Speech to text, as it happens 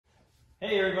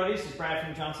Hey everybody, this is Brad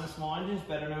from Johnson Small Engines,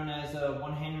 better known as a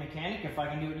one-hand mechanic. If I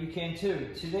can do it, you can too.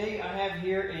 Today I have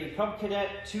here a Cub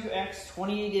Cadet 2X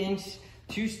 28-inch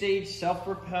two-stage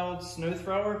self-propelled snow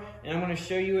thrower, and I'm going to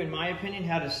show you, in my opinion,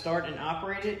 how to start and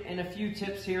operate it, and a few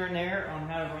tips here and there on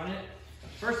how to run it.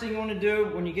 First thing you want to do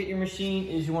when you get your machine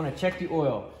is you want to check the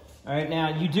oil. All right,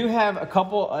 now you do have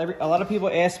a lot of people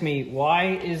ask me,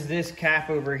 why is this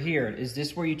cap over here? Is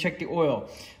this where you check the oil?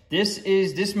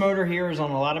 This motor here is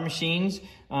on a lot of machines.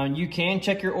 You can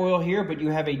check your oil here, but you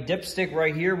have a dipstick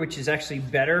right here, which is actually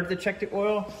better to check the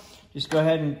oil. Just go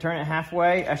ahead and turn it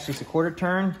halfway. Actually, it's a quarter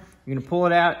turn. You're gonna pull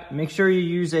it out. Make sure you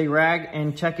use a rag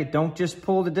and check it. Don't just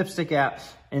pull the dipstick out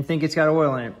and think it's got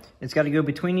oil in it. It's got to go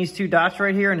between these two dots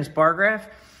right here in this bar graph.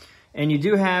 And you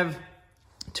do have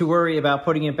to worry about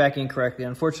putting it back in correctly.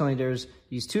 Unfortunately, there's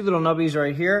these two little nubbies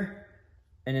right here,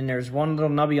 and then there's one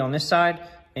little nubby on this side.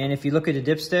 And if you look at the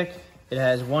dipstick, it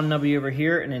has one nubby over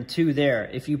here and then two there.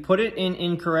 If you put it in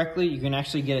incorrectly, you can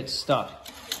actually get it stuck.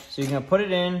 So you're gonna put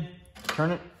it in,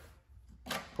 turn it,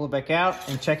 pull it back out,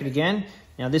 and check it again.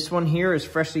 Now this one here is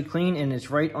freshly clean and it's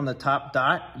right on the top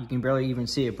dot. You can barely even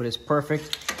see it, but it's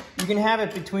perfect. You can have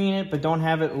it between it, but don't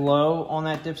have it low on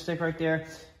that dipstick right there.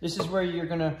 This is where you're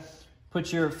gonna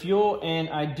put your fuel, and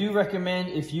I do recommend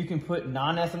if you can put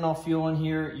non-ethanol fuel in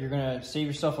here, you're gonna save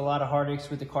yourself a lot of heartaches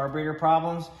with the carburetor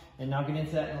problems, and I'll get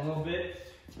into that in a little bit.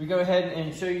 We go ahead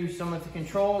and show you some of the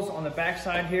controls. On the back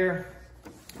side here,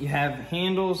 you have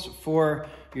handles for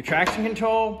your traction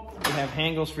control, you have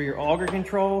handles for your auger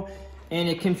control, and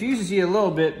it confuses you a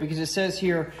little bit because it says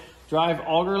here, drive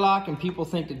auger lock, and people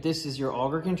think that this is your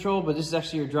auger control, but this is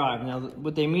actually your drive. Now,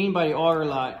 what they mean by the auger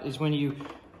lock is when you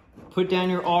put down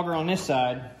your auger on this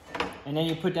side, and then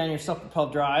you put down your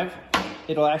self-propelled drive,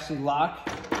 it'll actually lock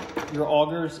your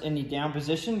augers in the down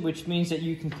position, which means that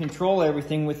you can control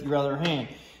everything with your other hand.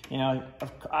 You know,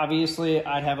 obviously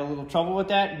I'd have a little trouble with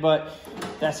that, but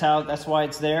that's why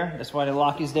it's there. That's why the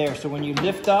lock is there. So when you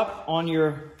lift up on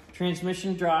your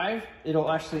transmission drive,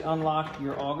 it'll actually unlock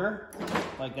your auger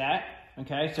like that.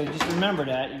 Okay, so just remember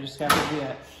that. You just got to do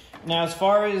that. Now, as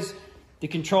far as the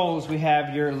controls, we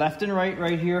have your left and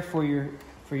right here for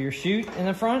your chute in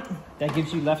the front. That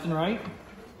gives you left and right.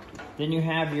 Then you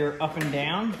have your up and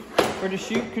down for the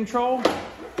chute control.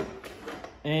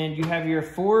 And you have your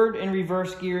forward and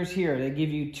reverse gears here. They give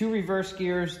you 2 reverse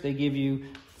gears. They give you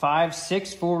 5,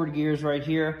 6 forward gears right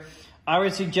here. I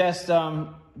would suggest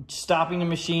stopping the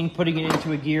machine, putting it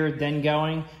into a gear, then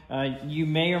going. You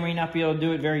may or may not be able to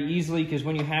do it very easily because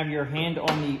when you have your hand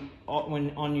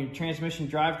on your transmission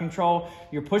drive control,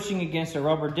 you're pushing against a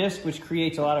rubber disc, which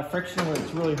creates a lot of friction where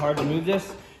it's really hard to move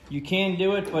this. You can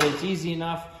do it, but it's easy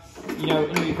enough. You know,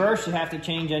 in reverse, you have to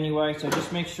change anyway, so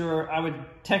just make sure. I would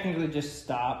technically just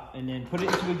stop and then put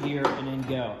it into a gear and then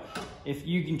go. If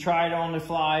you can try it on the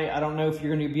fly, I don't know if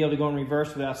you're going to be able to go in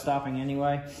reverse without stopping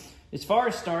anyway. As far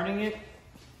as starting it,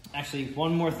 actually,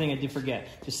 one more thing I did forget.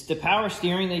 Just the power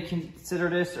steering, they consider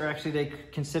this, or actually they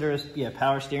consider this, yeah,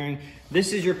 power steering.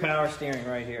 This is your power steering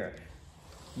right here.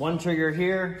 One trigger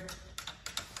here,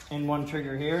 and one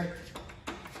trigger here.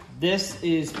 This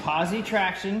is posi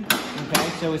traction, okay?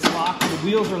 So it's locked, the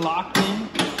wheels are locked in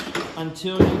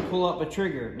until you pull up a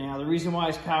trigger. Now, the reason why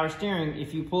it's power steering,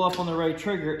 if you pull up on the right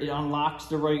trigger, it unlocks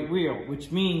the right wheel,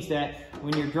 which means that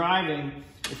when you're driving,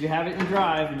 if you have it in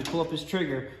drive and you pull up this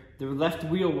trigger, the left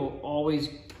wheel will always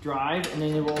drive, and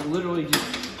then it will literally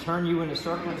just turn you in a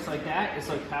circle just like that. It's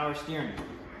like power steering,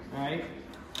 all right?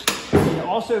 And it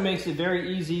also makes it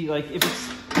very easy, like if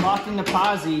it's locked in the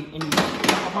posi and you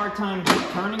have a hard time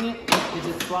turning it, because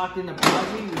it's locked in the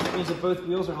posi, which means that both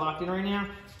wheels are locked in right now,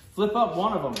 flip up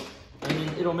one of them,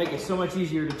 and it'll make it so much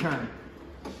easier to turn.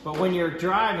 But when you're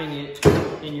driving it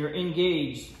and you're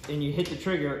engaged and you hit the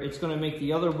trigger, it's going to make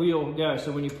the other wheel go.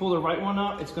 So when you pull the right one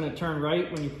up, it's going to turn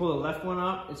right. When you pull the left one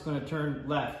up, it's going to turn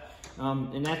left.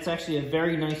 And that's actually a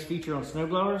very nice feature on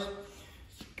snowblowers.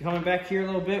 Coming back here a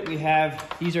little bit, we have,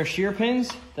 these are shear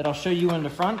pins that I'll show you in the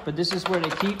front, but this is where they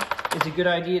keep, it's a good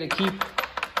idea to keep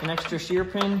an extra shear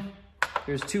pin.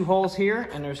 There's 2 holes here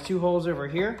and there's 2 holes over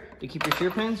here to keep your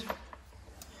shear pins.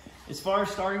 As far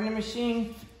as starting the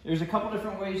machine, there's a couple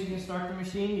different ways you can start the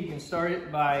machine. You can start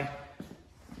it by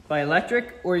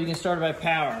electric, or you can start it by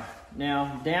power.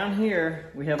 Now, down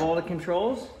here, we have all the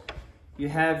controls. You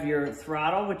have your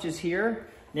throttle, which is here.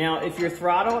 Now, if your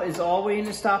throttle is all the way in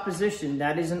the stop position,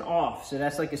 that is an off, so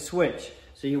that's like a switch.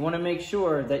 So you want to make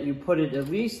sure that you put it at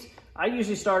least, I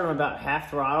usually start them about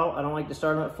half throttle. I don't like to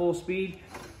start them at full speed.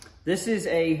 This is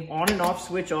a on and off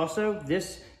switch also.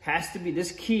 This has to be,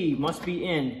 this key must be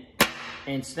in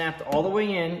and snapped all the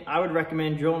way in. I would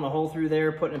recommend drilling a hole through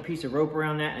there, putting a piece of rope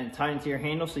around that and tying it to your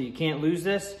handle so you can't lose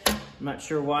this. I'm not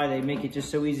sure why they make it just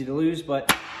so easy to lose,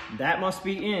 but that must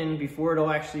be in before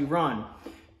it'll actually run.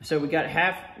 So we're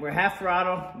half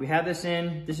throttle, we have this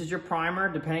in. This is your primer,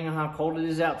 depending on how cold it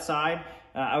is outside.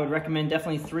 I would recommend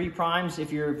definitely 3 primes.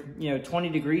 If you're 20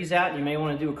 degrees out, you may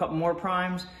want to do a couple more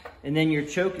primes. And then your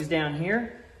choke is down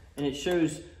here, and it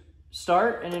shows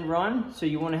start and then run. So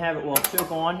you want to have it, well,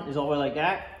 choke on is all the way like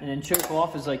that, and then choke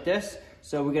off is like this.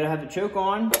 So we're gonna have the choke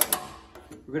on.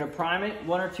 We're gonna prime it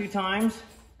 1 or 2 times.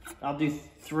 I'll do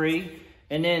 3.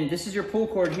 And then this is your pull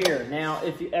cord here. Now,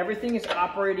 if everything is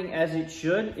operating as it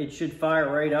should fire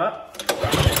right up.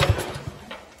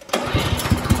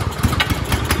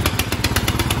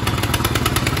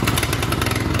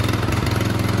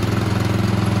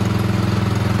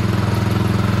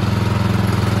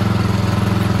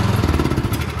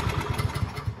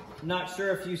 Not sure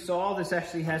if you saw, this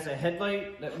actually has a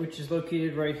headlight which is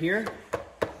located right here.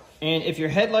 And if your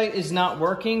headlight is not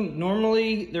working,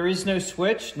 normally there is no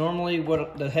switch. Normally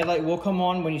the headlight will come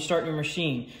on when you start your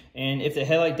machine. And if the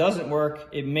headlight doesn't work,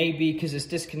 it may be because it's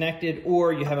disconnected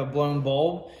or you have a blown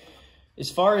bulb. As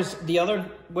far as the other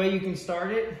way you can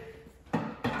start it,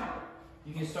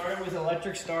 you can start it with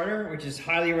electric starter, which is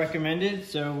highly recommended.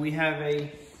 So we have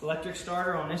a electric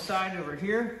starter on this side over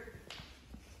here.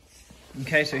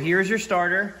 Okay, so here's your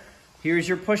starter. Here's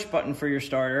your push button for your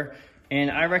starter. And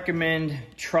I recommend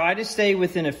try to stay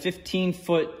within a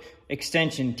 15-foot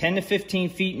extension, 10 to 15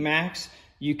 feet max.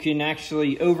 You can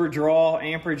actually overdraw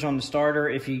amperage on the starter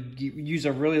if you use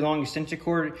a really long extension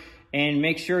cord, and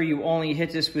make sure you only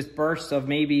hit this with bursts of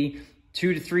maybe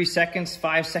 2 to 3 seconds,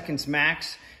 5 seconds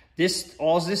max.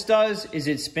 All this does is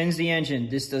it spins the engine.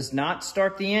 This does not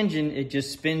start the engine, it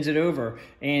just spins it over.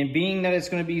 And being that it's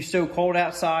going to be so cold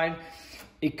outside,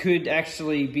 it could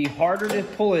actually be harder to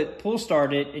pull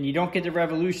start it, and you don't get the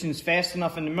revolutions fast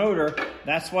enough in the motor.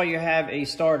 That's why you have a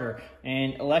starter.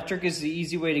 And electric is the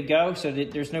easy way to go, so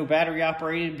that there's no battery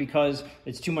operated because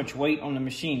it's too much weight on the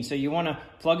machine. So you want to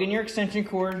plug in your extension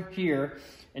cord here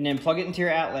and then plug it into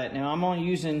your outlet. Now I'm only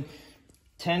using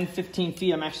 10, 15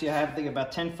 feet. I have to think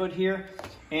about 10 foot here.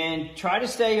 And try to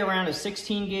stay around a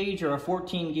 16 gauge or a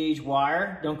 14 gauge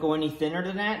wire. Don't go any thinner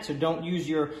than that. So don't use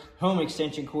your home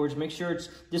extension cords. Make sure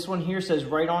this one here says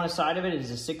right on the side of it is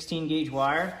a 16 gauge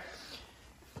wire.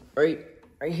 Right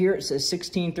here it says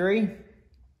 16.3.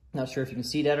 Not sure if you can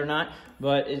see that or not,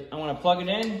 but I want to plug it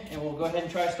in and we'll go ahead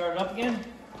and try to start it up again.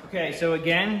 Okay, so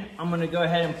again, I'm going to go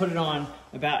ahead and put it on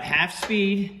about half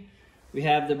speed. We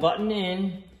have the button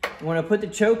in. I want to put the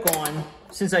choke on.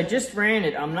 Since I just ran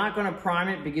it, I'm not going to prime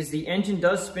it because the engine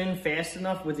does spin fast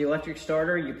enough with the electric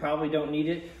starter. You probably don't need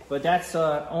it, but that's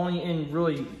only in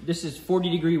really, this is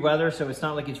 40-degree weather, so it's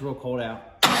not like it's real cold out.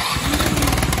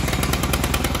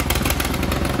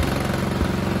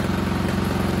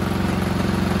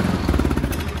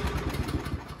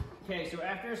 Okay, so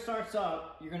after it starts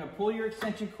up, you're going to pull your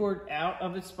extension cord out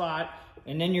of its spot,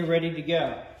 and then you're ready to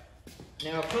go.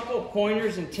 Now, a couple of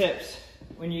pointers and tips.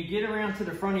 When you get around to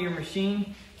the front of your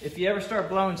machine, if you ever start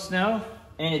blowing snow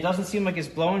and it doesn't seem like it's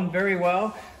blowing very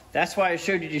well, that's why I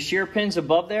showed you the shear pins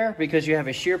above there, because you have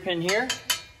a shear pin here,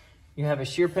 you have a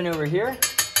shear pin over here, and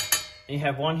you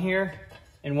have one here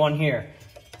and one here.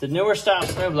 The newer style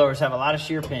snow blowers have a lot of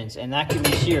shear pins, and that can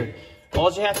be sheared.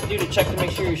 All you have to do to check to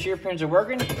make sure your shear pins are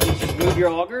working is just move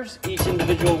your augers, each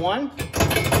individual one,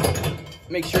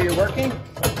 make sure you're working,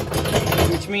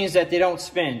 which means that they don't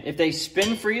spin. If they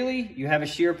spin freely, you have a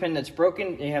shear pin that's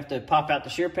broken. You have to pop out the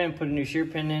shear pin, put a new shear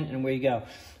pin in, and away you go.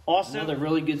 Also, another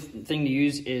really good thing to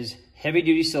use is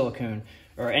heavy-duty silicone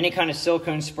or any kind of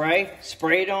silicone spray.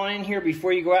 Spray it on in here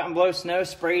before you go out and blow snow.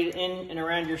 Spray it in and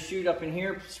around your chute up in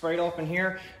here. Spray it up in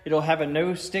here. It'll have a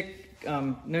no stick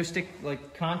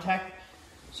like contact,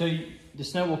 so the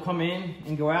snow will come in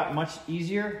and go out much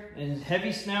easier. And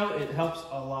heavy snow, it helps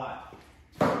a lot.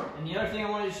 And the other thing I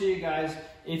wanted to show you guys,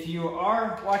 if you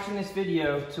are watching this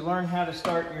video to learn how to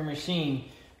start your machine,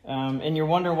 and you're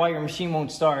wondering why your machine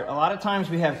won't start, a lot of times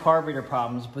we have carburetor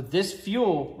problems, but this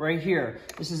fuel right here,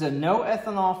 this is a no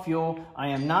ethanol fuel. I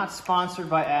am not sponsored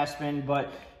by Aspen,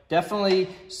 but definitely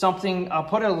something, I'll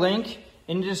put a link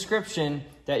in the description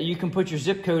that you can put your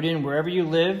zip code in wherever you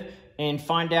live and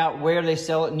find out where they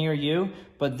sell it near you.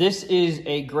 But this is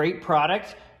a great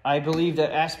product. I believe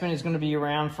that Aspen is going to be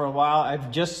around for a while.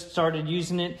 I've just started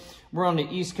using it. We're on the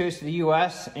east coast of the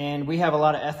US, and we have a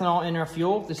lot of ethanol in our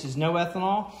fuel. This is no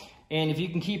ethanol. And if you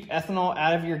can keep ethanol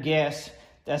out of your gas,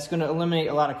 that's going to eliminate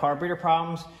a lot of carburetor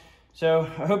problems. So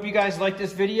I hope you guys like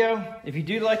this video. If you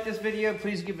do like this video,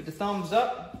 please give it a thumbs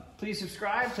up. Please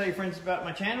subscribe, tell your friends about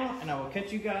my channel, and I will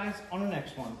catch you guys on the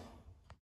next one.